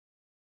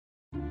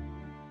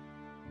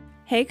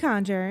Hey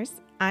Conjurers,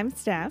 I'm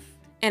Steph.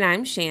 And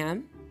I'm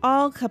Sham.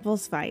 All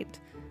couples fight.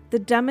 The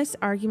dumbest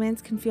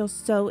arguments can feel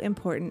so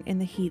important in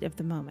the heat of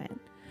the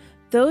moment.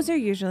 Those are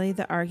usually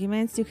the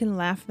arguments you can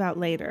laugh about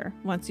later,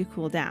 once you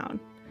cool down.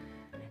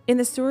 In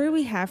the story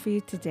we have for you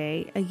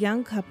today, a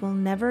young couple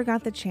never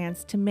got the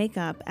chance to make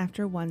up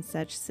after one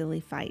such silly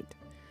fight.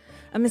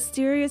 A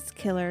mysterious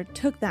killer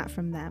took that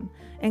from them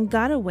and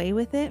got away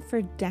with it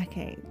for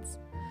decades.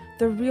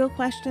 The real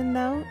question,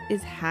 though,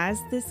 is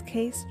has this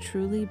case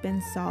truly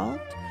been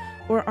solved,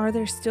 or are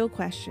there still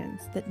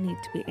questions that need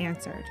to be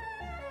answered?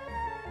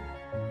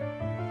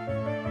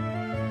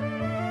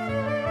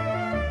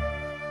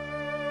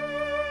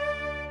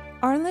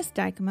 Arliss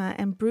Dykema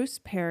and Bruce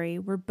Perry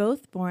were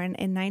both born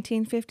in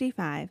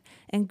 1955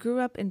 and grew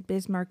up in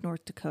Bismarck,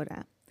 North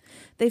Dakota.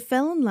 They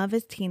fell in love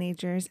as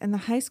teenagers, and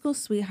the high school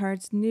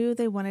sweethearts knew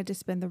they wanted to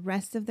spend the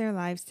rest of their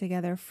lives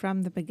together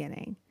from the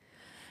beginning.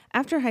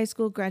 After high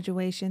school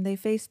graduation, they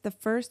faced the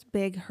first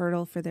big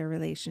hurdle for their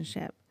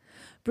relationship.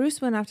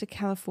 Bruce went off to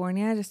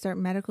California to start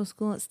medical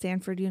school at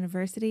Stanford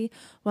University,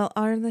 while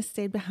Arliss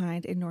stayed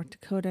behind in North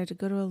Dakota to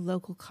go to a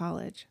local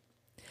college.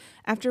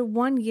 After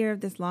 1 year of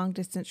this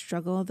long-distance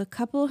struggle, the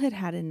couple had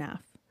had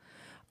enough.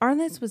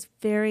 Arliss was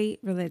very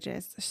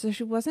religious, so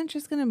she wasn't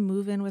just going to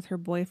move in with her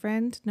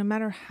boyfriend, no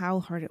matter how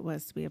hard it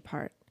was to be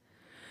apart.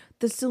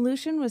 The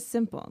solution was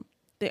simple.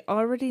 They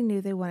already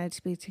knew they wanted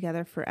to be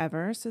together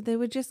forever, so they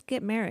would just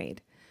get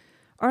married.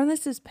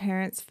 Arliss's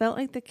parents felt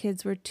like the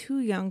kids were too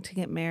young to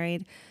get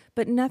married,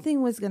 but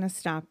nothing was going to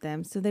stop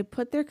them, so they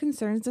put their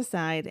concerns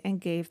aside and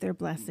gave their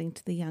blessing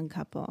to the young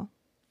couple.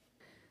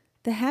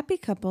 The happy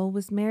couple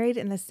was married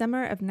in the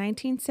summer of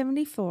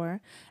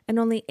 1974, and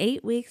only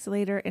 8 weeks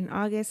later in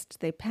August,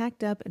 they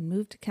packed up and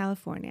moved to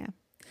California.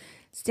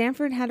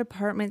 Stanford had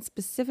apartments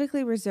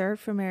specifically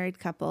reserved for married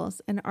couples,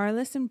 and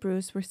Arliss and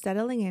Bruce were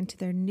settling into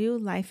their new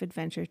life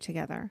adventure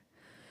together.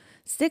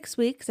 6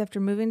 weeks after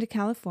moving to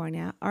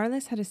California,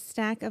 Arliss had a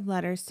stack of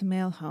letters to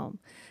mail home,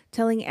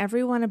 telling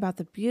everyone about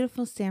the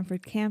beautiful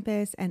Stanford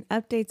campus and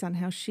updates on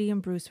how she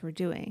and Bruce were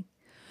doing.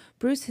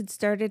 Bruce had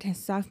started his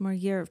sophomore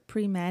year of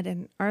pre-med,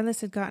 and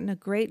Arliss had gotten a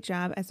great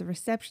job as a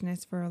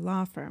receptionist for a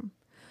law firm.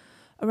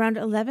 Around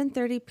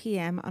 11:30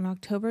 p.m. on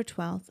October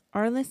 12th,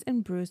 Arliss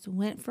and Bruce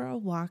went for a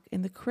walk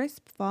in the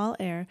crisp fall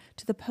air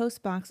to the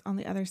post box on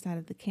the other side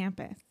of the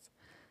campus.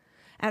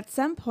 At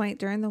some point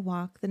during the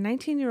walk, the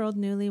 19-year-old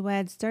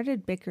newlyweds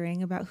started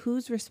bickering about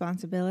whose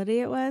responsibility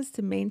it was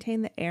to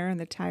maintain the air in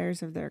the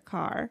tires of their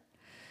car.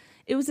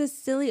 It was a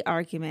silly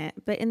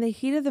argument, but in the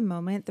heat of the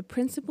moment, the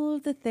principle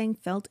of the thing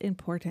felt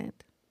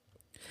important.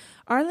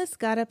 Arliss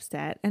got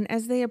upset, and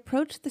as they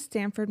approached the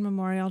Stanford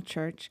Memorial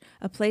Church,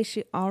 a place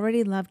she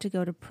already loved to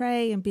go to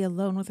pray and be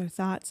alone with her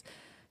thoughts,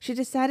 she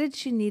decided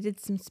she needed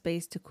some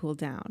space to cool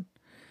down.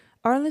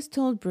 Arliss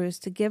told Bruce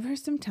to give her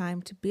some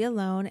time to be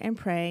alone and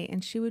pray,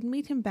 and she would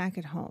meet him back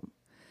at home.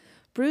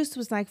 Bruce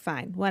was like,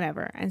 fine,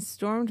 whatever, and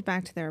stormed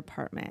back to their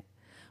apartment,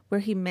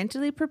 where he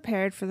mentally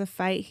prepared for the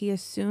fight he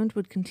assumed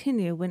would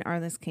continue when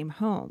Arliss came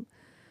home.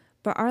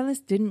 But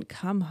Arliss didn't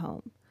come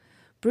home.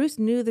 Bruce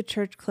knew the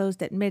church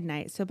closed at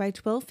midnight, so by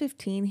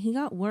 12:15 he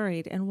got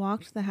worried and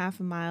walked the half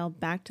a mile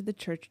back to the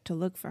church to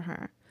look for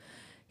her.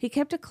 He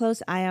kept a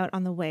close eye out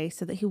on the way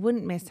so that he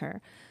wouldn't miss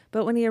her,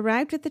 but when he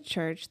arrived at the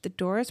church, the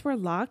doors were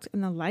locked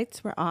and the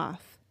lights were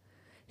off.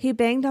 He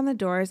banged on the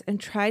doors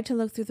and tried to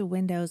look through the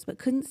windows, but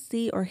couldn't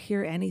see or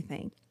hear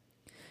anything.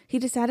 He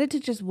decided to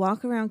just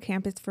walk around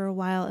campus for a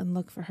while and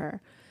look for her.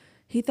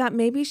 He thought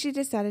maybe she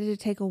decided to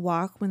take a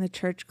walk when the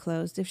church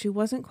closed if she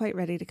wasn't quite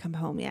ready to come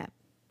home yet.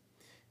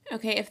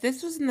 Okay, if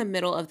this was in the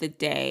middle of the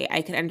day,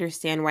 I could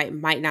understand why it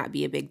might not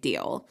be a big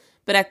deal.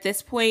 But at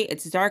this point,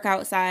 it's dark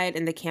outside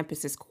and the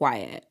campus is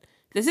quiet.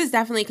 This is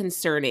definitely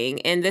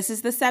concerning, and this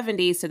is the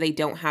 70s, so they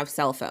don't have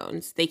cell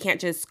phones. They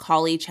can't just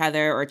call each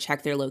other or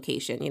check their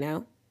location, you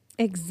know?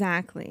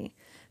 Exactly.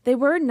 They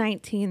were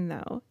 19,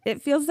 though.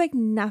 It feels like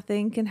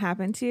nothing can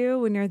happen to you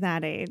when you're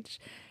that age,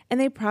 and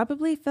they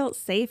probably felt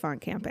safe on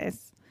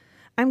campus.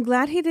 I'm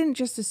glad he didn't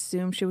just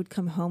assume she would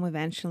come home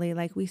eventually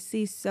like we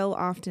see so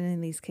often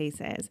in these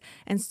cases,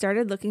 and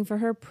started looking for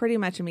her pretty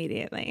much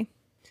immediately.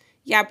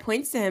 Yeah,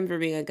 points to him for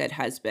being a good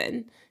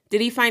husband. Did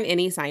he find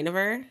any sign of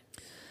her?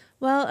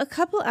 Well, a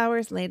couple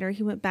hours later,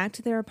 he went back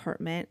to their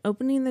apartment,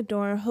 opening the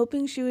door,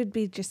 hoping she would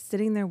be just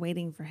sitting there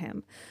waiting for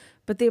him.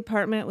 But the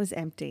apartment was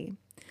empty.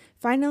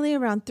 Finally,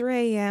 around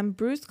 3 a.m.,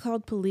 Bruce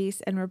called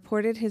police and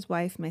reported his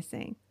wife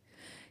missing.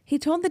 He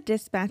told the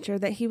dispatcher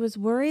that he was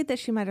worried that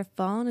she might have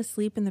fallen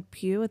asleep in the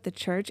pew at the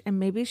church and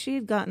maybe she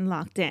had gotten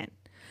locked in.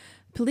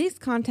 Police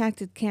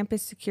contacted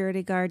campus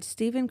security guard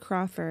Stephen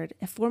Crawford,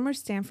 a former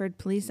Stanford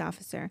police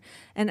officer,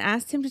 and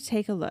asked him to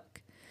take a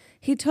look.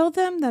 He told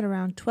them that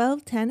around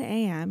 12:10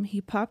 a.m.,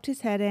 he popped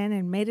his head in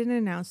and made an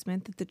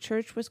announcement that the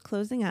church was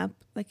closing up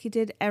like he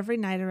did every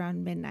night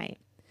around midnight.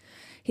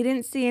 He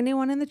didn't see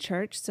anyone in the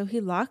church, so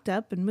he locked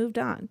up and moved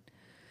on.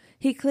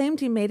 He claimed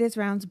he made his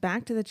rounds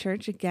back to the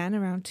church again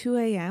around 2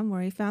 a.m.,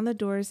 where he found the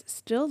doors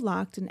still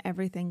locked and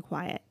everything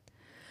quiet.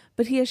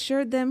 But he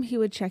assured them he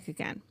would check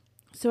again.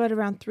 So at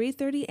around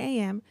 3:30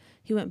 a.m.,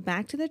 he went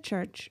back to the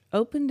church,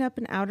 opened up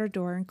an outer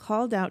door, and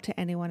called out to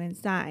anyone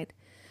inside.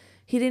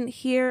 He didn't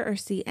hear or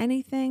see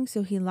anything,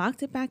 so he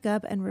locked it back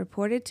up and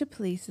reported to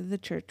police that the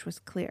church was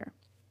clear.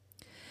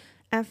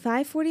 At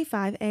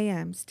 5:45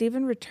 a.m.,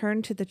 Stephen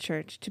returned to the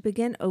church to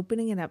begin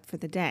opening it up for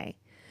the day.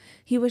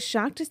 He was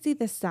shocked to see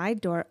the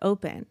side door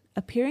open,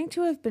 appearing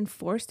to have been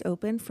forced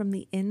open from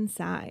the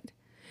inside.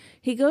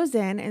 He goes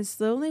in and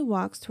slowly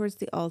walks towards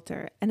the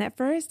altar, and at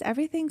first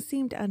everything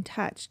seemed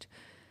untouched.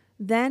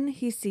 Then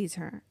he sees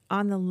her.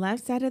 On the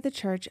left side of the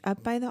church,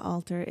 up by the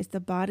altar, is the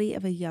body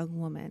of a young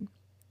woman.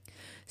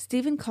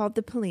 Stephen called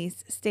the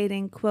police,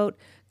 stating, quote,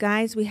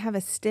 "Guys, we have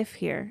a stiff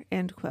here,"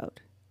 end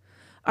quote.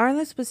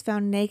 Arliss was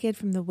found naked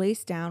from the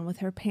waist down with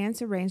her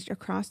pants arranged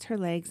across her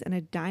legs in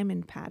a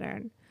diamond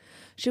pattern.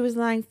 She was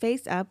lying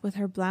face up with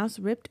her blouse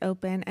ripped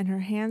open and her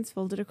hands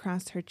folded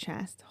across her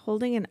chest,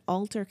 holding an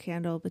altar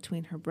candle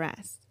between her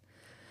breasts.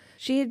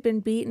 She had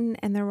been beaten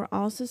and there were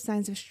also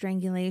signs of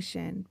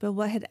strangulation, but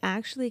what had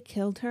actually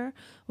killed her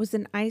was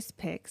an ice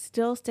pick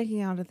still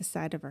sticking out of the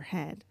side of her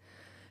head.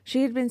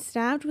 She had been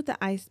stabbed with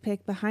the ice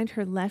pick behind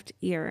her left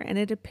ear, and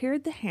it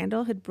appeared the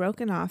handle had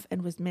broken off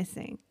and was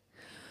missing.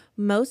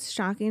 Most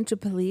shocking to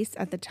police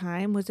at the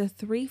time was a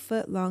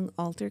 3-foot-long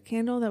altar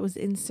candle that was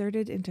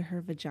inserted into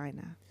her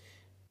vagina.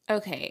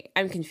 Okay,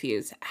 I'm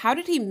confused. How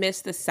did he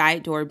miss the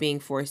side door being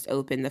forced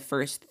open the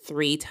first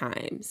 3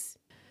 times?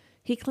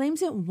 He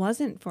claims it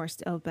wasn't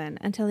forced open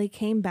until he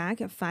came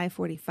back at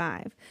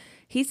 5:45.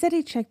 He said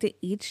he checked it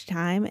each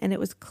time and it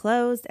was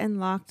closed and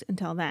locked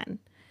until then.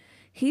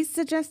 He's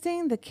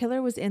suggesting the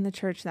killer was in the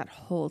church that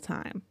whole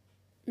time.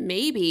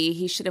 Maybe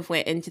he should have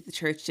went into the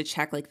church to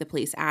check like the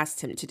police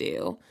asked him to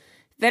do.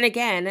 Then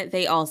again,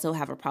 they also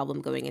have a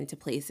problem going into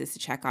places to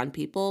check on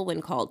people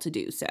when called to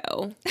do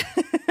so.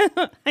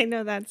 I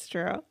know that's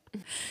true.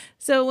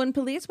 So when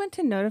police went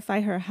to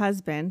notify her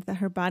husband that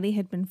her body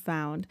had been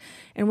found,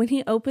 and when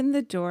he opened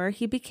the door,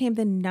 he became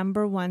the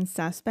number one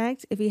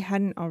suspect if he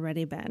hadn't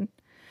already been.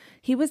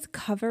 He was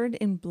covered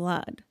in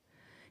blood.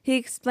 He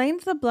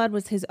explained the blood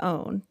was his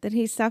own, that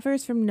he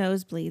suffers from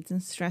nosebleeds in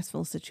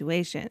stressful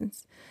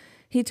situations.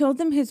 He told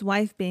them his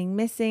wife being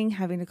missing,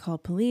 having to call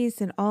police,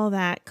 and all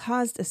that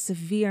caused a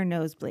severe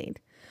nosebleed.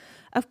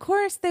 Of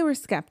course, they were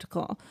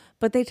skeptical,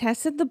 but they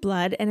tested the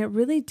blood and it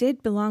really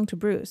did belong to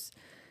Bruce.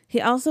 He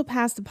also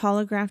passed a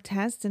polygraph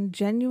test and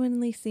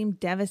genuinely seemed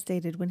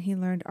devastated when he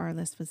learned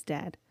Arliss was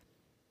dead.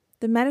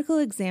 The medical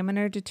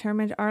examiner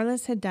determined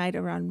Arliss had died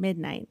around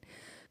midnight.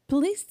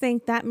 Police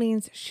think that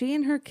means she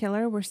and her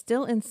killer were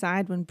still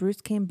inside when Bruce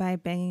came by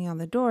banging on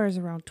the doors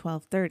around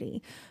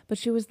 12:30, but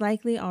she was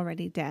likely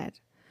already dead.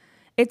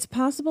 It's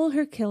possible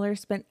her killer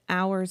spent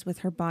hours with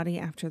her body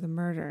after the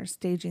murder,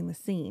 staging the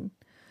scene.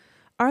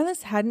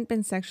 Arliss hadn't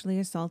been sexually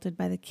assaulted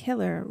by the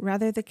killer.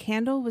 Rather, the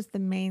candle was the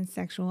main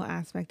sexual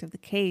aspect of the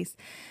case,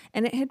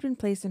 and it had been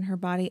placed in her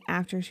body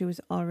after she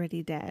was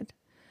already dead.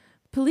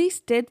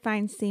 Police did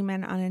find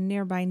semen on a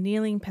nearby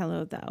kneeling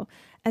pillow, though,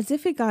 as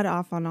if he got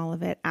off on all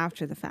of it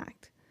after the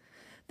fact.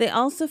 They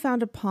also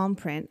found a palm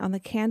print on the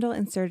candle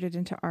inserted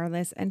into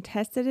Arliss and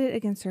tested it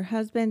against her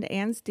husband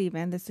and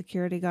Stephen, the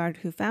security guard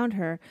who found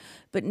her,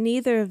 but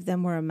neither of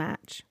them were a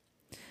match.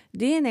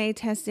 DNA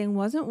testing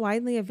wasn't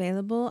widely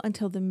available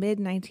until the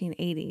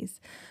mid-1980s,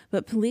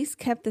 but police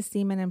kept the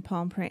semen and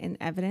palm print in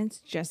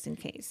evidence just in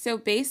case. So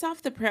based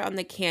off the print on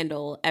the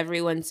candle,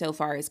 everyone so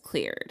far is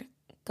cleared.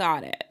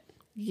 Got it.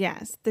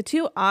 Yes, the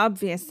 2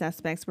 obvious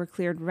suspects were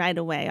cleared right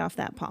away off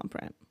that palm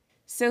print.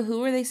 So who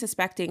were they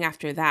suspecting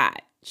after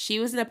that? She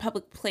was in a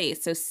public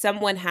place, so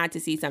someone had to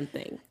see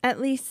something. At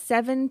least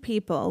 7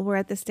 people were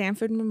at the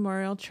Stanford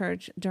Memorial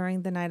Church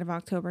during the night of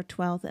October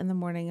 12th and the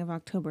morning of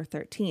October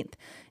 13th,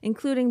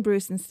 including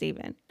Bruce and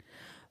Stephen.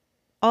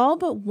 All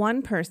but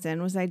 1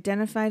 person was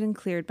identified and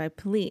cleared by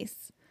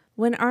police.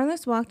 When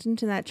Arliss walked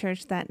into that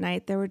church that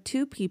night, there were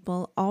 2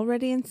 people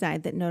already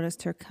inside that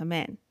noticed her come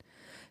in.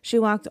 She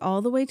walked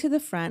all the way to the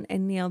front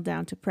and kneeled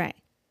down to pray.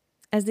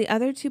 As the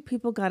other 2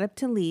 people got up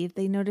to leave,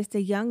 they noticed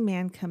a young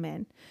man come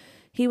in.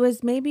 He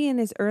was maybe in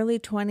his early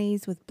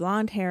 20s with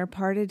blonde hair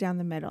parted down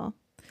the middle.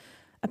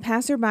 A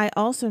passerby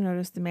also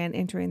noticed the man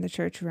entering the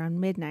church around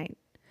midnight.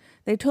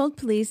 They told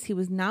police he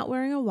was not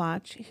wearing a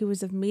watch, he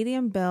was of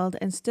medium build,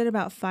 and stood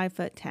about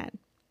 5'10".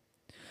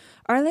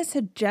 Arliss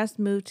had just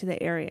moved to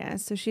the area,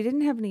 so she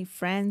didn't have any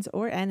friends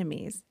or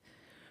enemies.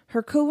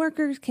 Her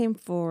coworkers came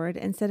forward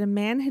and said a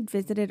man had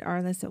visited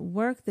Arliss at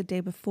work the day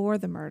before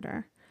the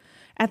murder.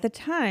 At the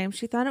time,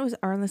 she thought it was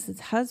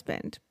Arliss's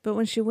husband, but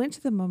when she went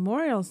to the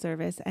memorial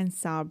service and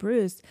saw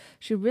Bruce,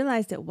 she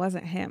realized it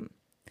wasn't him.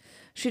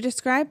 She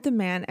described the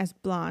man as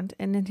blonde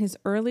and in his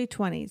early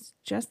 20s,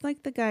 just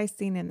like the guy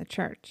seen in the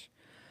church.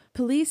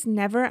 Police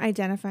never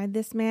identified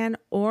this man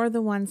or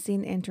the one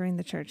seen entering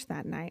the church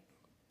that night.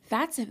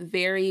 That's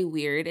very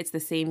weird. It's the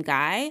same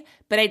guy,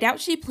 but I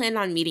doubt she planned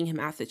on meeting him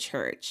at the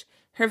church.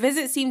 Her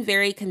visit seemed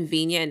very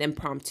convenient and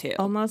impromptu.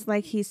 Almost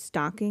like he's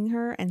stalking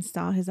her and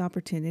saw his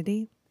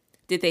opportunity.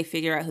 Did they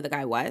figure out who the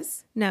guy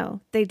was?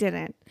 No, they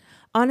didn't.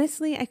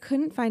 Honestly, I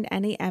couldn't find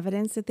any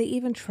evidence that they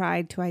even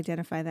tried to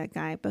identify that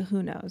guy, but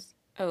who knows?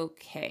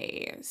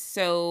 Okay,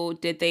 so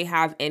did they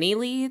have any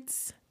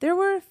leads? There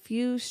were a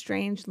few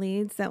strange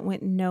leads that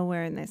went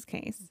nowhere in this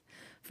case.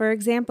 For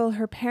example,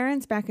 her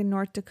parents back in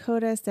North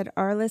Dakota said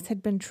Arliss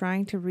had been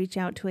trying to reach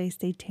out to a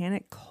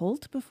satanic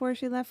cult before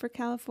she left for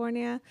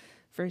California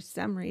for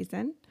some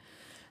reason.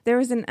 There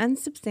was an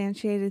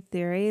unsubstantiated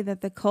theory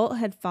that the cult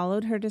had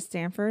followed her to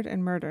Stanford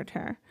and murdered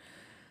her.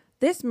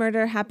 This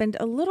murder happened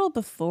a little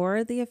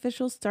before the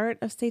official start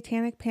of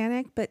Satanic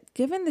Panic, but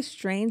given the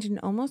strange and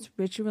almost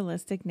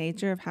ritualistic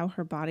nature of how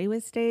her body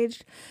was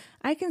staged,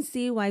 I can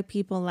see why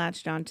people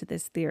latched onto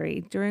this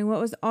theory during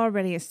what was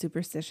already a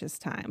superstitious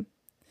time.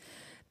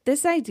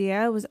 This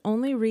idea was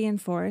only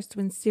reinforced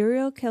when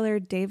serial killer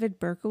David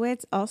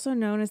Berkowitz, also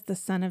known as the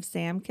Son of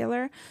Sam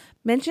killer,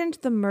 mentioned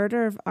the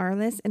murder of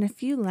Arliss in a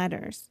few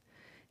letters.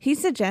 He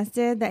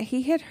suggested that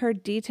he had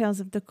heard details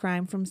of the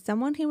crime from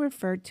someone he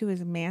referred to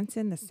as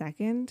Manson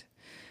II.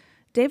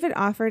 David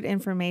offered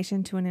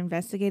information to an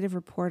investigative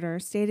reporter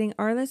stating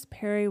Arliss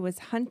Perry was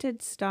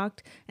hunted,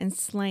 stalked, and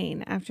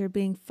slain after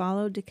being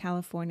followed to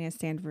California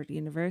Stanford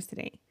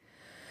University.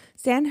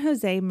 San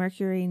Jose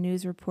Mercury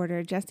News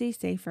reporter Jesse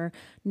Safer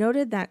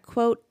noted that,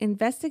 quote,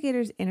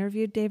 investigators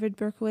interviewed David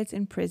Berkowitz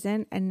in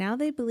prison and now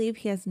they believe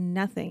he has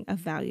nothing of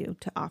value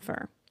to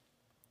offer.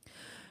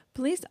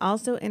 Police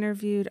also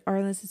interviewed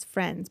Arliss's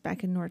friends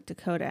back in North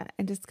Dakota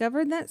and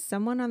discovered that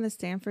someone on the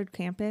Stanford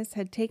campus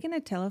had taken a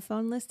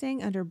telephone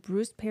listing under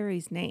Bruce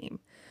Perry's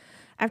name.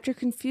 After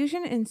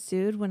confusion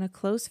ensued when a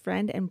close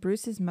friend and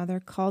Bruce's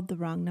mother called the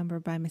wrong number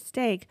by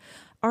mistake,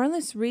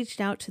 Arliss reached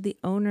out to the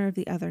owner of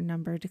the other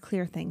number to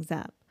clear things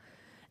up.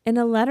 In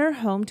a letter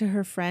home to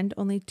her friend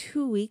only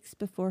 2 weeks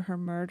before her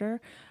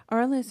murder,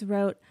 Arliss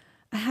wrote,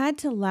 I had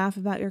to laugh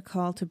about your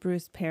call to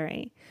Bruce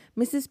Perry.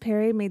 Mrs.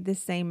 Perry made the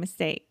same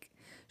mistake.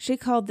 She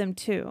called them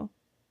too.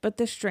 But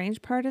the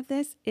strange part of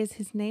this is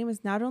his name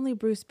is not only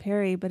Bruce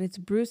Perry, but it's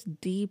Bruce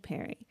D.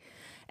 Perry.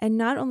 And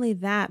not only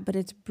that, but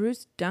it's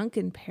Bruce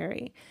Duncan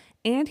Perry.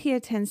 And he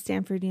attends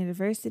Stanford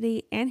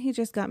University, and he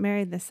just got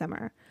married this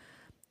summer.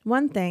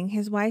 One thing,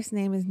 his wife's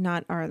name is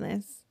not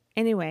Arliss.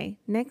 Anyway,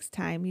 next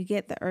time you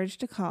get the urge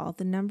to call,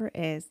 the number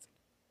is.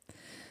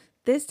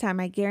 This time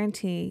I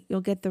guarantee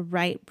you'll get the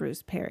right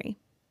Bruce Perry.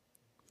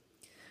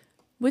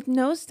 With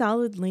no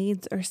solid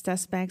leads or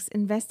suspects,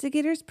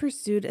 investigators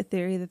pursued a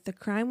theory that the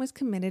crime was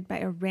committed by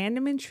a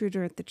random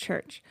intruder at the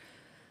church.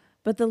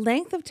 But the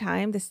length of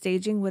time the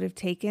staging would have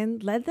taken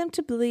led them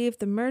to believe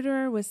the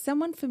murderer was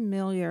someone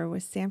familiar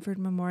with Stanford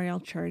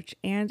Memorial Church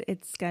and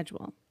its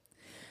schedule.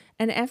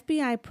 An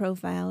FBI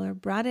profiler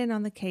brought in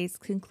on the case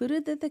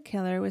concluded that the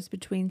killer was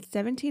between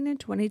 17 and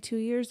 22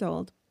 years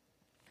old.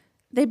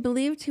 They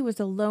believed he was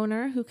a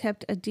loner who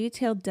kept a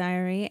detailed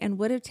diary and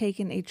would have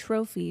taken a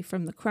trophy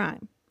from the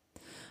crime.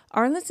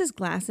 Arliss's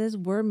glasses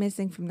were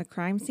missing from the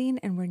crime scene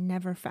and were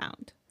never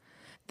found.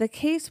 The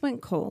case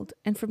went cold,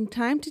 and from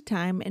time to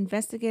time,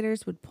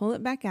 investigators would pull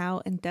it back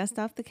out and dust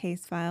off the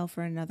case file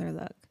for another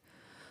look.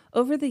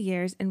 Over the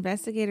years,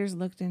 investigators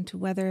looked into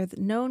whether the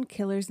known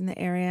killers in the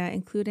area,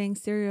 including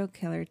serial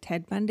killer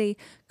Ted Bundy,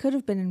 could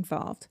have been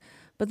involved,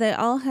 but they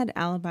all had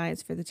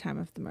alibis for the time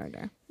of the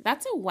murder.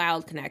 That's a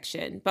wild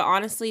connection, but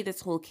honestly,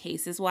 this whole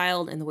case is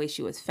wild, and the way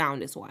she was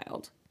found is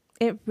wild.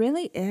 It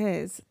really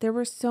is. There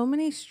were so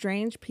many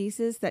strange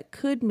pieces that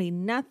could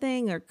mean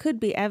nothing or could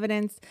be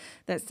evidence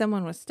that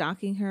someone was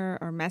stalking her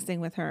or messing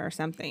with her or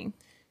something.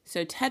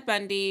 So Ted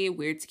Bundy,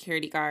 weird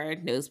security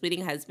guard,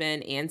 nose-bleeding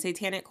husband, and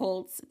satanic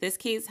cults, this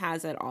case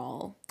has it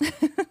all.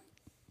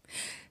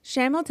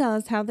 Sham will tell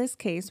us how this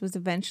case was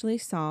eventually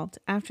solved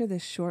after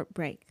this short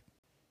break.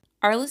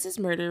 Arliss's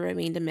murder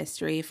remained a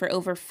mystery for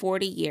over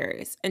 40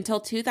 years,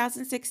 until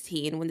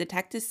 2016 when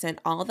detectives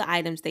sent all the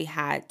items they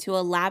had to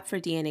a lab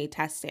for DNA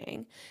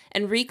testing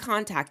and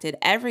recontacted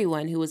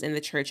everyone who was in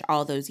the church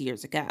all those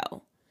years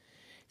ago.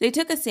 They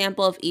took a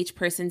sample of each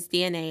person's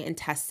DNA and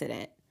tested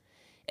it.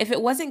 If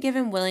it wasn't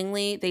given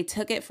willingly, they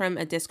took it from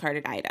a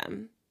discarded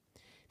item.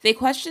 They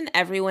questioned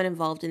everyone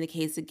involved in the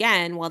case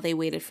again while they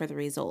waited for the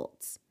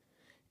results.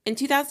 In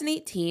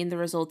 2018, the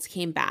results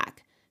came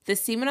back. The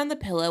semen on the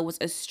pillow was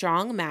a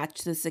strong match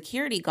to the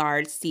security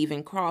guard,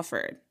 Stephen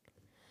Crawford.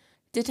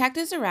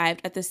 Detectives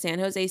arrived at the San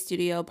Jose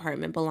studio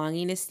apartment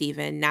belonging to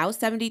Stephen, now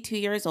 72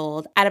 years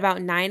old, at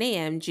about 9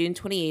 a.m. June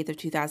 28th of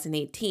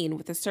 2018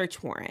 with a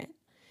search warrant.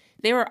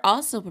 They were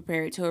also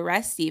prepared to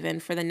arrest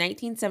Stephen for the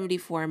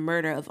 1974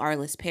 murder of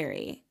Arliss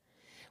Perry.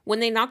 When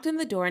they knocked on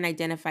the door and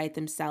identified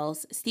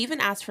themselves,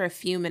 Stephen asked for a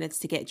few minutes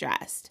to get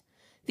dressed.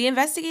 The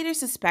investigators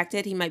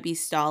suspected he might be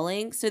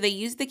stalling, so they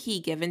used the key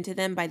given to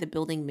them by the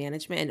building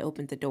management and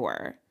opened the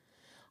door.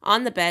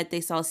 On the bed, they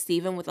saw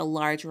Stephen with a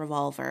large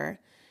revolver.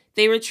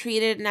 They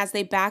retreated, and as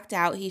they backed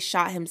out, he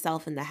shot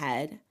himself in the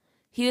head.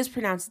 He was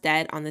pronounced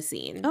dead on the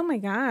scene. Oh my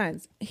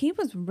God. He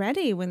was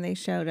ready when they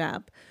showed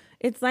up.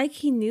 It's like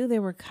he knew they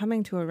were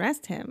coming to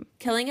arrest him.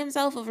 Killing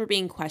himself over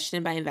being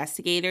questioned by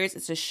investigators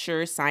is a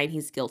sure sign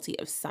he's guilty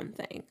of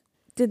something.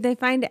 Did they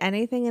find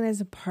anything in his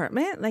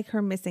apartment, like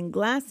her missing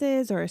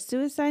glasses or a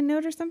suicide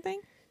note or something?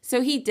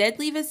 So he did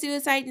leave a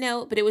suicide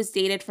note, but it was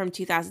dated from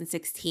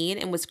 2016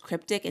 and was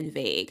cryptic and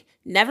vague,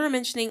 never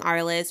mentioning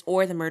Arliss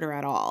or the murder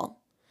at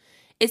all.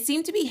 It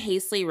seemed to be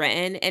hastily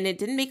written, and it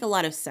didn't make a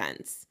lot of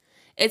sense.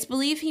 It's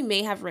believed he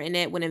may have written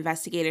it when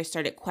investigators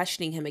started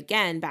questioning him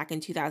again back in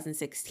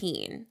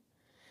 2016.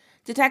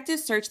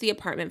 Detectives searched the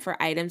apartment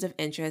for items of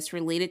interest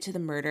related to the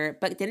murder,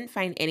 but didn't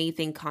find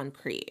anything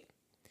concrete.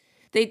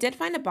 They did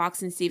find a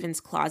box in Stephen's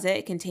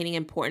closet containing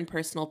important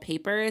personal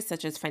papers,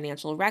 such as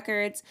financial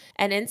records,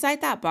 and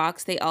inside that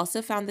box, they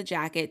also found the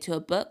jacket to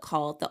a book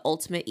called The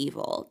Ultimate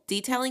Evil,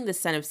 detailing the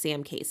Son of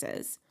Sam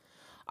cases.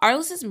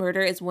 Arliss's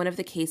murder is one of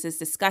the cases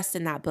discussed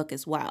in that book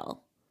as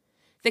well.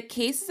 The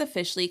case is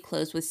officially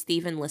closed with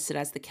Stephen listed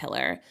as the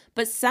killer,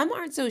 but some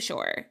aren't so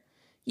sure.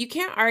 You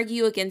can't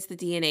argue against the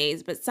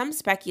DNAs, but some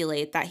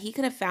speculate that he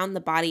could have found the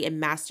body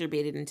and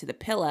masturbated into the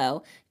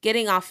pillow,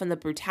 getting off on the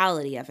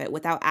brutality of it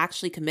without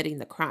actually committing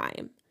the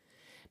crime.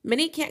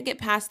 Many can't get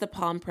past the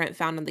palm print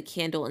found on the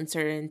candle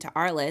inserted into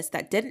Arliss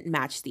that didn't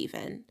match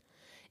Stephen.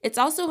 It's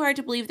also hard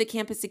to believe the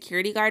campus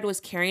security guard was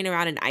carrying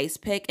around an ice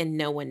pick and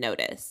no one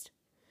noticed.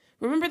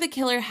 Remember, the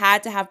killer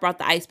had to have brought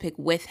the ice pick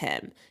with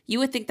him. You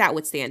would think that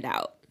would stand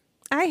out.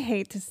 I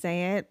hate to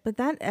say it, but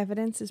that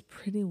evidence is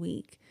pretty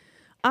weak.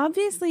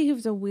 Obviously, he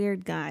was a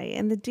weird guy,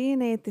 and the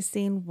DNA at the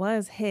scene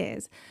was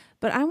his.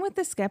 But I'm with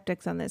the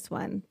skeptics on this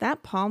one.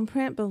 That palm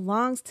print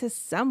belongs to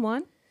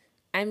someone.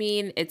 I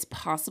mean, it's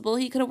possible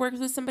he could have worked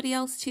with somebody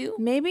else too.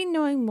 Maybe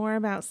knowing more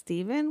about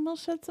Stephen will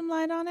shed some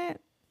light on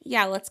it.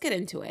 Yeah, let's get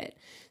into it.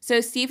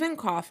 So Stephen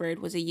Crawford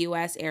was a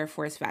U.S. Air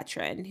Force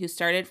veteran who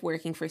started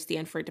working for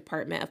Stanford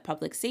Department of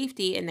Public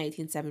Safety in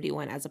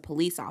 1971 as a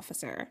police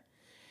officer.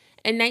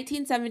 In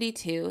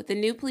 1972, the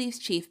new police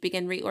chief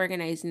began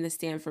reorganizing the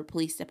Stanford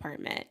Police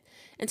Department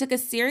and took a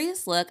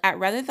serious look at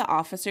whether the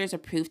officers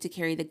approved to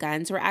carry the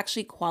guns were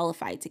actually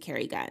qualified to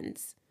carry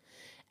guns.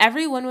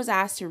 Everyone was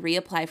asked to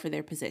reapply for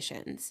their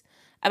positions.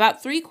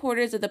 About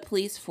 3/4 of the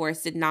police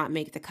force did not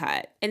make the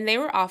cut, and they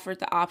were offered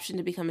the option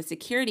to become a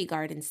security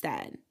guard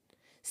instead.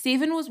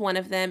 Stephen was one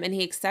of them, and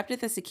he accepted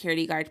the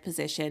security guard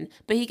position,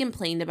 but he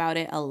complained about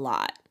it a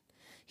lot.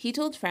 He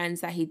told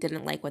friends that he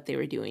didn't like what they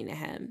were doing to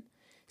him.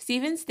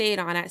 Stephen stayed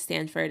on at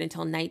Stanford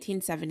until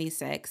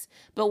 1976,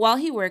 but while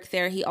he worked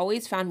there, he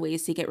always found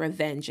ways to get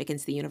revenge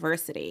against the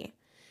university.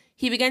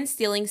 He began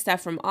stealing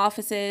stuff from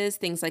offices,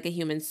 things like a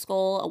human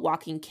skull, a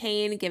walking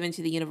cane given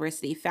to the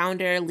university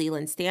founder,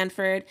 Leland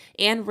Stanford,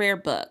 and rare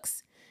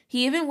books.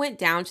 He even went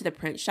down to the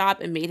print shop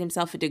and made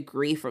himself a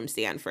degree from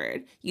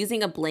Stanford,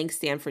 using a blank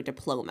Stanford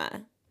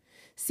diploma.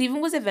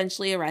 Stephen was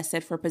eventually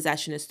arrested for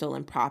possession of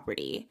stolen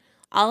property.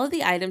 All of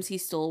the items he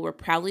stole were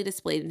proudly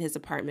displayed in his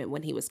apartment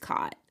when he was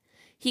caught.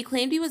 He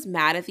claimed he was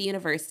mad at the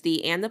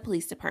university and the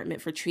police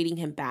department for treating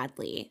him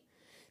badly.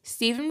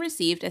 Stephen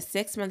received a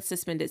 6-month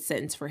suspended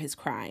sentence for his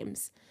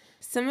crimes.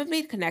 Some have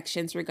made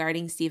connections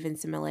regarding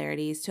Stephen's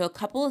similarities to a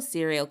couple of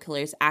serial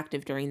killers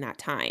active during that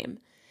time.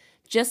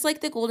 Just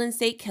like the Golden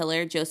State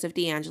Killer, Joseph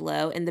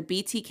DeAngelo, and the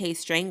BTK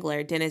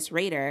Strangler, Dennis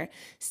Rader,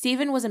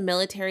 Stephen was a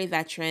military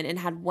veteran and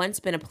had once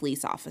been a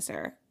police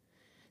officer.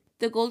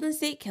 The Golden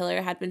State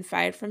Killer had been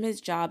fired from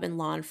his job in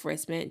law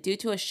enforcement due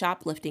to a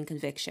shoplifting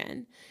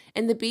conviction,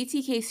 and the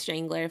BTK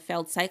Strangler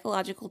failed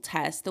psychological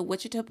tests the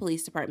Wichita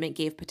Police Department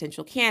gave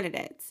potential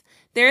candidates.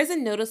 There is a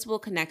noticeable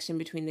connection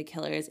between the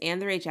killers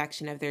and the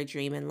rejection of their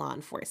dream in law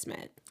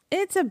enforcement.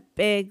 It's a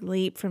big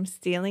leap from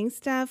stealing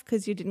stuff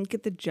because you didn't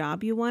get the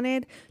job you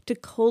wanted to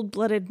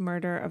cold-blooded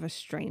murder of a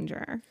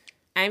stranger.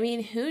 I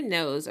mean, who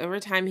knows? Over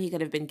time, he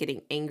could have been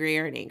getting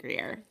angrier and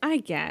angrier. I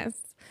guess.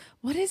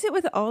 What is it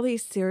with all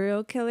these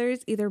serial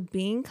killers either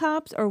being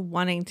cops or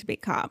wanting to be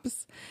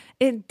cops?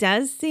 It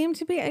does seem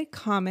to be a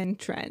common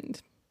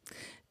trend.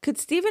 Could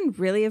Stephen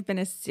really have been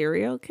a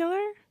serial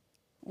killer?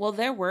 Well,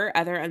 there were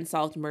other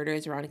unsolved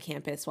murders around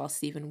campus while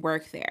Stephen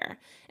worked there.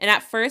 And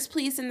at first,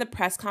 police in the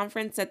press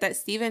conference said that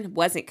Stephen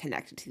wasn't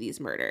connected to these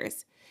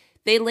murders.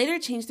 They later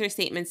changed their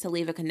statements to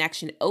leave a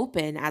connection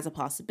open as a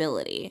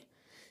possibility.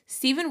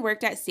 Stephen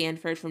worked at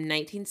Stanford from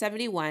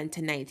 1971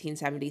 to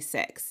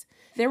 1976.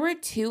 There were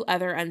 2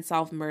 other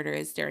unsolved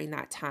murders during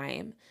that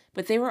time,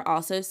 but they were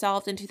also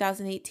solved in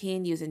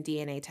 2018 using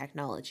DNA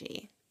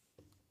technology.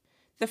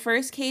 The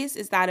first case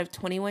is that of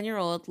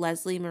 21-year-old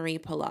Leslie Marie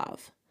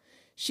Polov.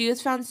 She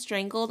was found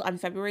strangled on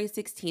February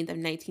 16th of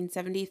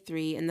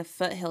 1973 in the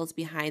foothills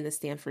behind the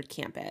Stanford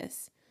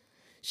campus.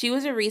 She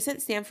was a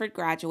recent Stanford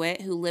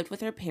graduate who lived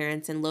with her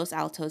parents in Los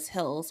Altos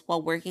Hills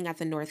while working at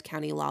the North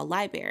County Law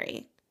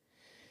Library.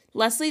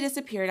 Leslie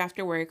disappeared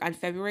after work on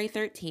February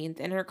 13th,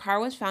 and her car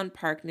was found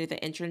parked near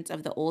the entrance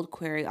of the old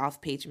quarry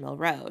off Page Mill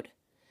Road.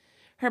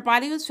 Her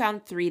body was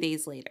found 3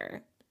 days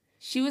later.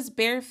 She was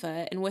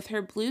barefoot and with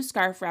her blue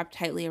scarf wrapped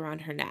tightly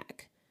around her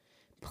neck.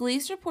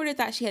 Police reported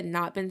that she had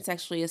not been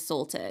sexually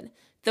assaulted,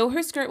 though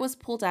her skirt was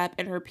pulled up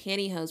and her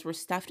pantyhose were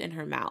stuffed in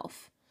her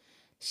mouth.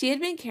 She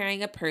had been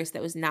carrying a purse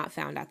that was not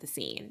found at the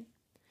scene.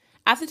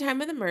 At the time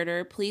of the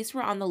murder, police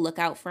were on the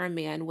lookout for a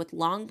man with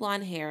long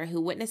blonde hair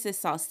who witnesses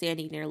saw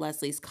standing near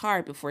Leslie's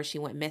car before she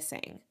went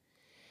missing.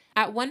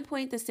 At one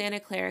point, the Santa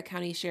Clara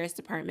County Sheriff's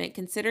Department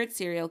considered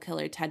serial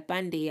killer Ted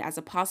Bundy as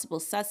a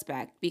possible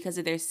suspect because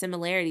of their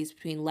similarities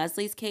between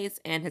Leslie's case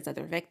and his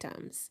other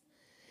victims.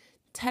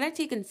 Ted had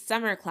taken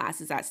summer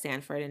classes at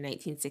Stanford in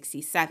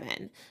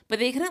 1967, but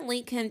they couldn't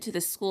link him to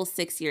the school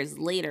 6 years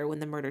later when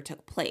the murder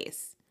took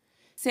place.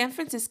 San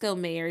Francisco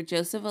Mayor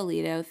Joseph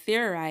Alito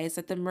theorized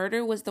that the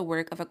murder was the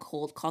work of a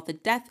cult called the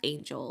Death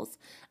Angels,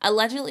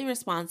 allegedly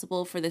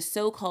responsible for the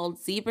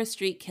so-called Zebra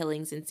Street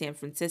killings in San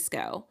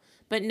Francisco,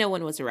 but no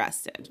one was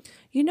arrested.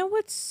 You know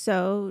what's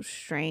so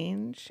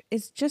strange?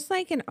 It's just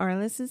like in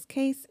Arliss's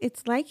case,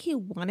 it's like he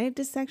wanted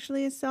to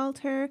sexually assault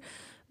her,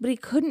 but he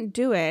couldn't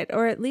do it,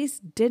 or at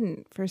least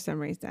didn't for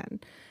some reason.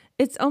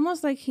 It's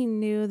almost like he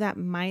knew that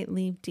might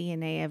leave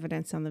DNA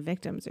evidence on the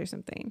victims or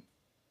something.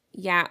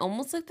 Yeah,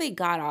 almost like they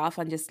got off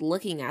on just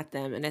looking at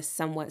them in a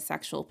somewhat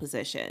sexual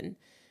position.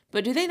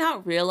 But do they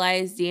not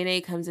realize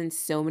DNA comes in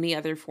so many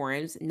other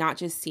forms, not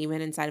just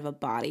semen inside of a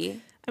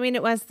body? I mean,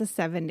 it was the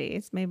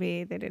 70s.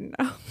 Maybe they didn't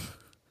know.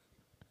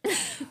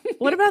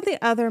 What about the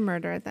other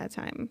murder at that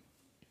time?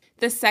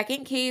 The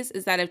second case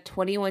is that of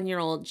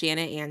 21-year-old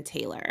Janet Ann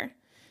Taylor.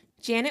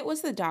 Janet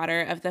was the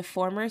daughter of the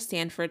former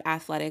Stanford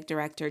athletic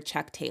director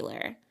Chuck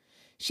Taylor.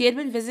 She had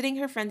been visiting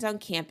her friends on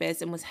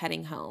campus and was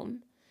heading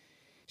home.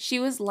 She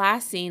was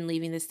last seen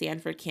leaving the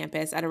Stanford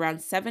campus at around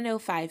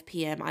 7:05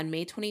 p.m. on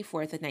May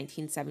 24th of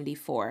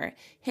 1974,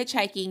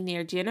 hitchhiking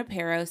near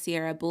Junipero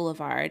Sierra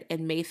Boulevard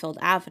and Mayfield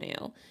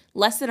Avenue,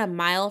 less than a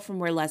mile from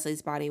where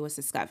Leslie's body was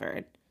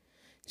discovered.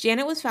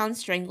 Janet was found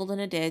strangled in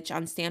a ditch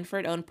on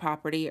Stanford-owned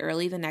property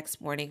early the next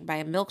morning by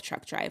a milk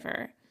truck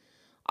driver.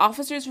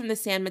 Officers from the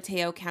San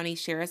Mateo County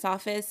Sheriff's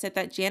Office said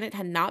that Janet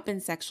had not been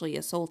sexually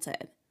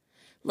assaulted.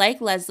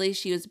 Like Leslie,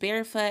 she was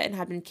barefoot and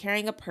had been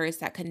carrying a purse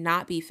that could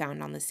not be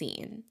found on the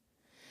scene.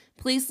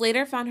 Police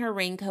later found her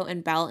raincoat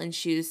and belt and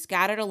shoes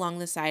scattered along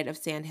the side of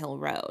Sand Hill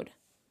Road.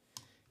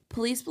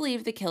 Police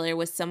believe the killer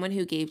was someone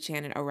who gave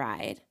Janet a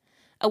ride.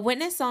 A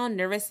witness saw a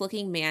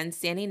nervous-looking man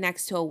standing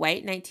next to a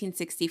white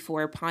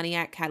 1964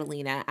 Pontiac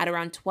Catalina at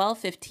around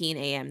 12:15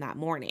 a.m. that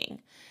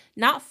morning,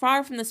 not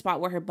far from the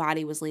spot where her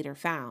body was later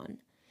found.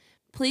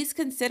 Police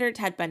considered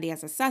Ted Bundy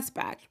as a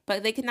suspect,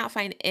 but they could not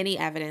find any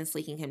evidence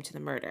linking him to the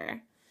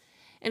murder.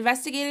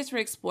 Investigators were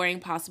exploring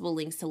possible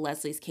links to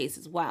Leslie's case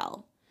as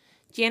well.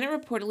 Janet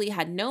reportedly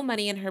had no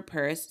money in her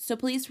purse, so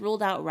police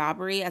ruled out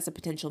robbery as a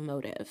potential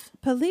motive.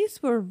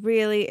 Police were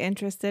really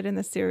interested in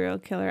the serial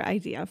killer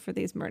idea for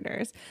these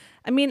murders.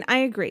 I mean, I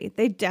agree.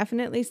 They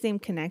definitely seem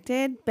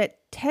connected, but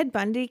Ted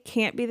Bundy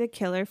can't be the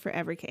killer for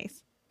every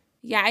case.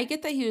 Yeah, I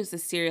get that he was the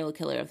serial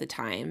killer of the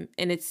time,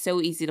 and it's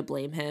so easy to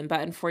blame him, but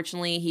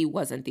unfortunately, he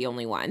wasn't the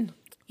only one.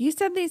 You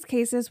said these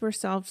cases were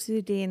solved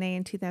through DNA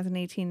in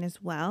 2018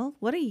 as well.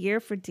 What a year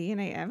for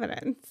DNA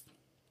evidence.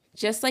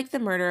 Just like the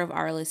murder of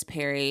Arliss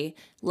Perry,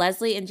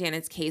 Leslie and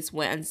Janet's case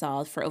went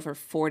unsolved for over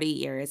 40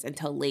 years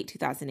until late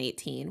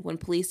 2018, when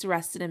police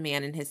arrested a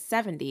man in his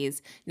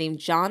 70s named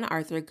John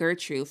Arthur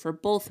Gertrude for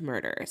both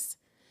murders.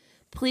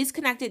 Police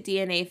connected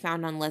DNA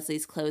found on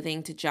Leslie's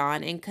clothing to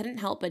John and couldn't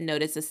help but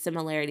notice the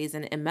similarities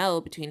in MO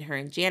between her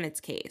and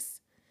Janet's case.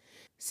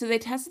 So they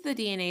tested the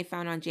DNA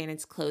found on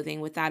Janet's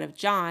clothing with that of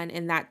John,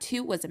 and that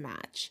too was a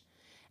match.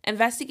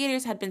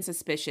 Investigators had been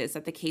suspicious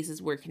that the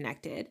cases were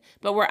connected,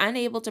 but were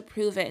unable to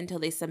prove it until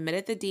they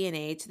submitted the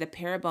DNA to the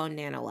Parabon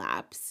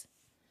Nanolabs.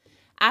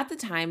 At the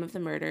time of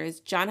the murders,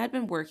 John had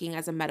been working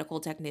as a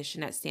medical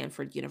technician at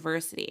Stanford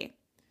University.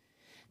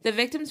 The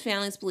victims'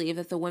 families believe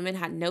that the women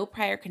had no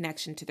prior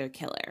connection to their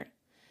killer.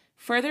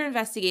 Further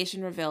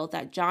investigation revealed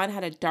that John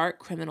had a dark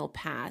criminal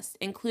past,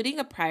 including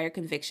a prior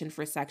conviction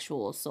for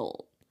sexual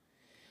assault.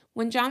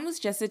 When John was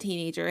just a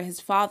teenager,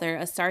 his father,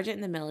 a sergeant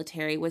in the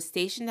military, was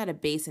stationed at a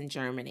base in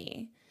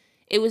Germany.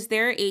 It was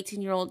there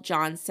 18-year-old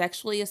John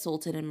sexually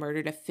assaulted and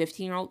murdered a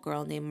 15-year-old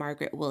girl named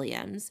Margaret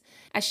Williams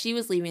as she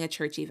was leaving a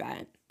church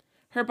event.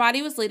 Her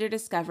body was later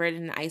discovered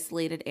in an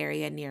isolated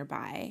area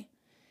nearby.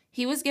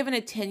 He was given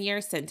a 10-year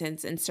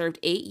sentence and served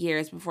 8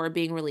 years before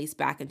being released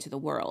back into the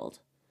world.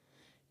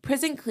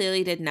 Prison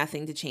clearly did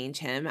nothing to change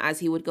him,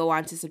 as he would go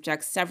on to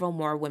subject several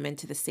more women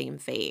to the same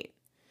fate.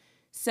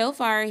 So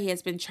far, he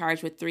has been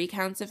charged with 3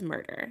 counts of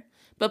murder,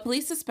 but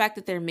police suspect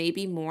that there may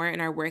be more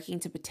and are working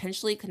to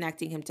potentially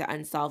connecting him to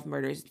unsolved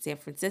murders in San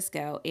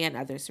Francisco and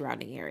other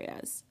surrounding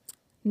areas.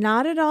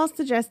 Not at all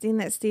suggesting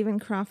that Stephen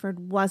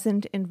Crawford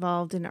wasn't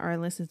involved in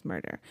Arliss's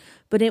murder,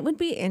 but it would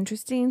be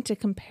interesting to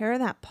compare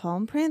that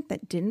palm print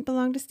that didn't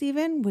belong to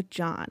Stephen with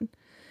John.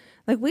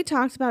 Like we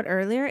talked about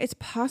earlier, it's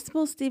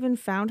possible Stephen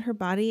found her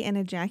body and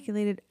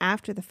ejaculated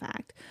after the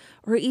fact,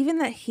 or even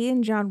that he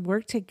and John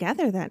worked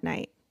together that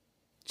night.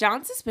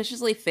 John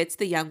suspiciously fits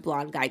the young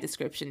blonde guy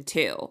description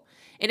too,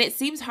 and it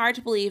seems hard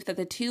to believe that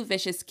the 2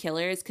 vicious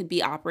killers could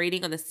be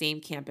operating on the same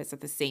campus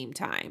at the same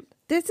time.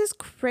 This is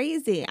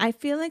crazy. I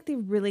feel like they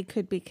really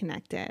could be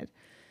connected.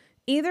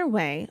 Either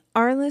way,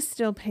 Arliss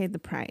still paid the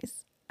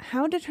price.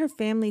 How did her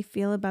family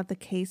feel about the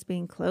case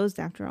being closed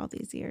after all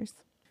these years?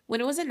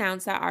 When it was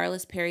announced that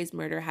Arliss Perry's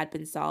murder had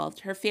been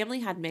solved, her family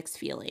had mixed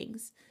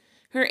feelings.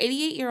 Her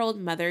 88-year-old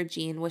mother,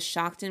 Jean, was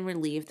shocked and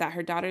relieved that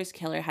her daughter's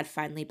killer had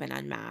finally been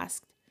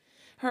unmasked.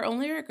 Her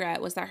only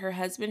regret was that her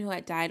husband, who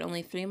had died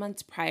only 3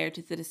 months prior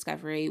to the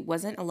discovery,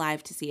 wasn't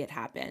alive to see it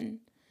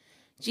happen.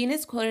 Jean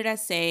is quoted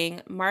as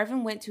saying,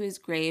 "Marvin went to his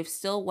grave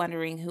still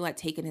wondering who had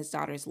taken his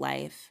daughter's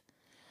life."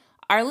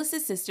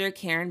 Arliss's sister,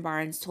 Karen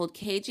Barnes, told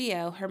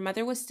KGO her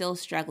mother was still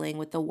struggling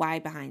with the why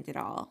behind it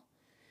all.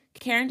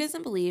 Karen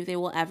doesn't believe they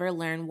will ever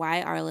learn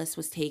why Arliss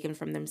was taken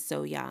from them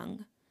so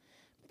young.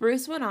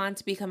 Bruce went on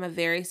to become a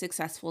very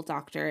successful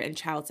doctor in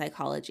child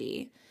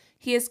psychology.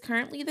 He is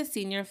currently the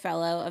senior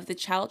fellow of the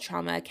Child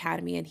Trauma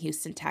Academy in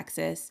Houston,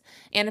 Texas,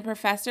 and a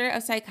professor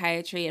of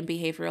psychiatry and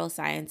behavioral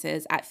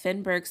sciences at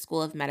Finberg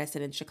School of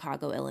Medicine in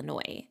Chicago,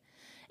 Illinois.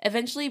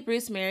 Eventually,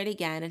 Bruce married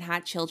again and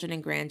had children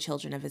and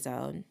grandchildren of his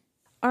own.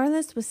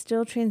 Arliss was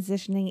still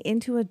transitioning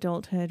into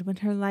adulthood when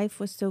her life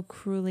was so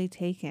cruelly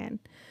taken.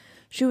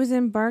 She was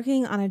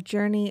embarking on a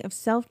journey of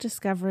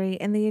self-discovery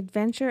and the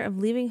adventure of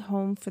leaving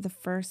home for the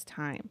first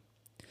time.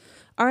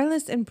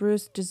 Arliss and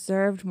Bruce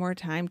deserved more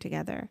time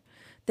together.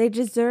 They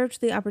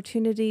deserved the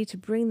opportunity to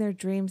bring their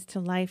dreams to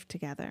life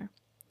together.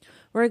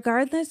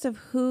 Regardless of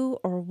who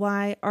or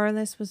why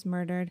Arliss was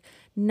murdered,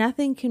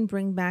 nothing can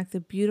bring back the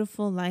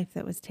beautiful life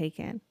that was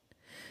taken.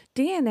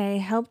 DNA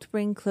helped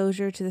bring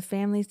closure to the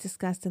families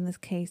discussed in this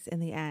case in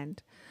the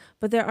end,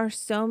 but there are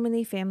so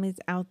many families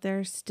out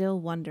there still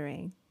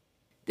wondering.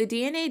 The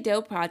DNA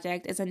Doe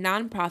Project is a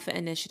nonprofit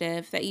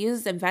initiative that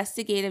uses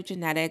investigative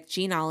genetic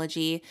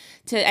genealogy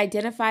to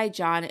identify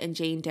John and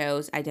Jane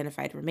Doe's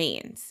identified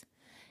remains.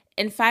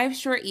 In 5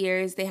 short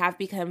years, they have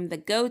become the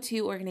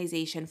go-to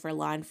organization for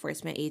law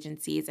enforcement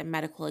agencies and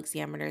medical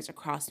examiners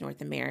across North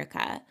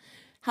America,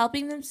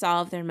 helping them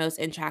solve their most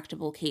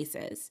intractable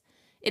cases.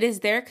 It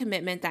is their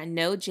commitment that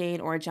no Jane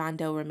or John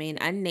Doe remain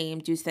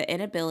unnamed due to the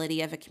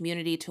inability of a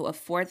community to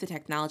afford the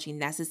technology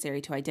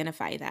necessary to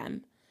identify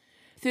them.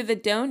 Through the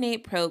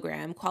Donate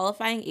program,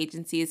 qualifying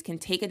agencies can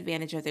take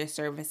advantage of their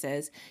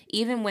services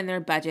even when their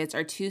budgets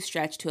are too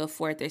stretched to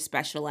afford their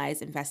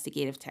specialized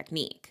investigative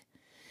technique.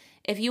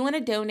 If you want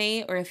to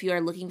donate or if you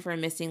are looking for a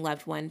missing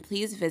loved one,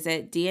 please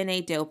visit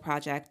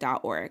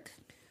dnadoeproject.org.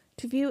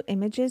 To view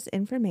images,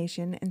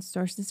 information, and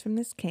sources from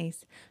this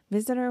case,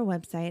 visit our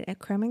website at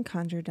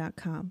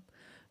crimeandconjure.com.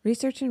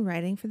 Research and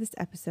writing for this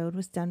episode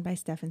was done by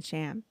Stefan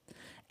Sham.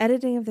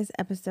 Editing of this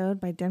episode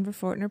by Denver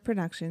Fortner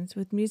Productions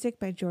with music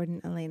by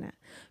Jordan Elena.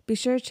 Be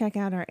sure to check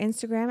out our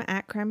Instagram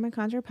at Crime and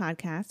Conjure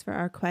Podcast for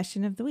our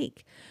question of the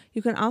week.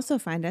 You can also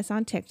find us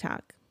on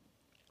TikTok.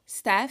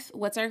 Steph,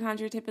 what's our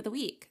conjure tip of the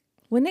week?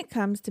 When it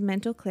comes to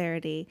mental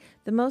clarity,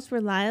 the most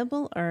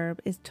reliable herb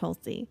is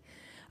Tulsi,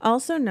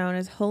 also known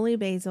as holy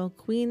basil,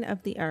 queen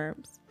of the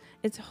herbs.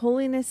 Its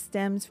holiness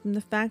stems from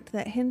the fact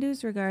that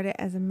Hindus regard it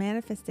as a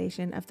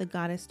manifestation of the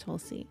goddess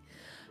Tulsi.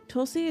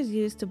 Tulsi is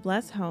used to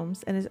bless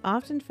homes and is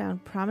often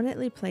found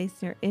prominently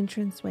placed near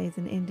entranceways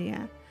in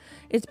India.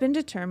 It's been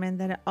determined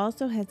that it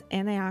also has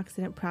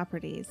antioxidant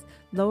properties,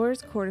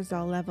 lowers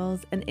cortisol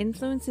levels, and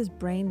influences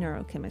brain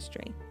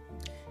neurochemistry.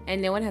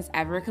 And no one has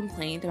ever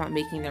complained about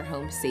making their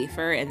homes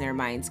safer and their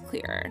minds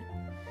clearer.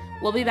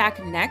 We'll be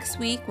back next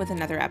week with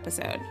another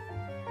episode.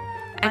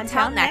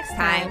 Until next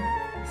time,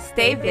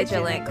 stay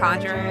vigilant,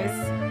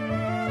 conjurers.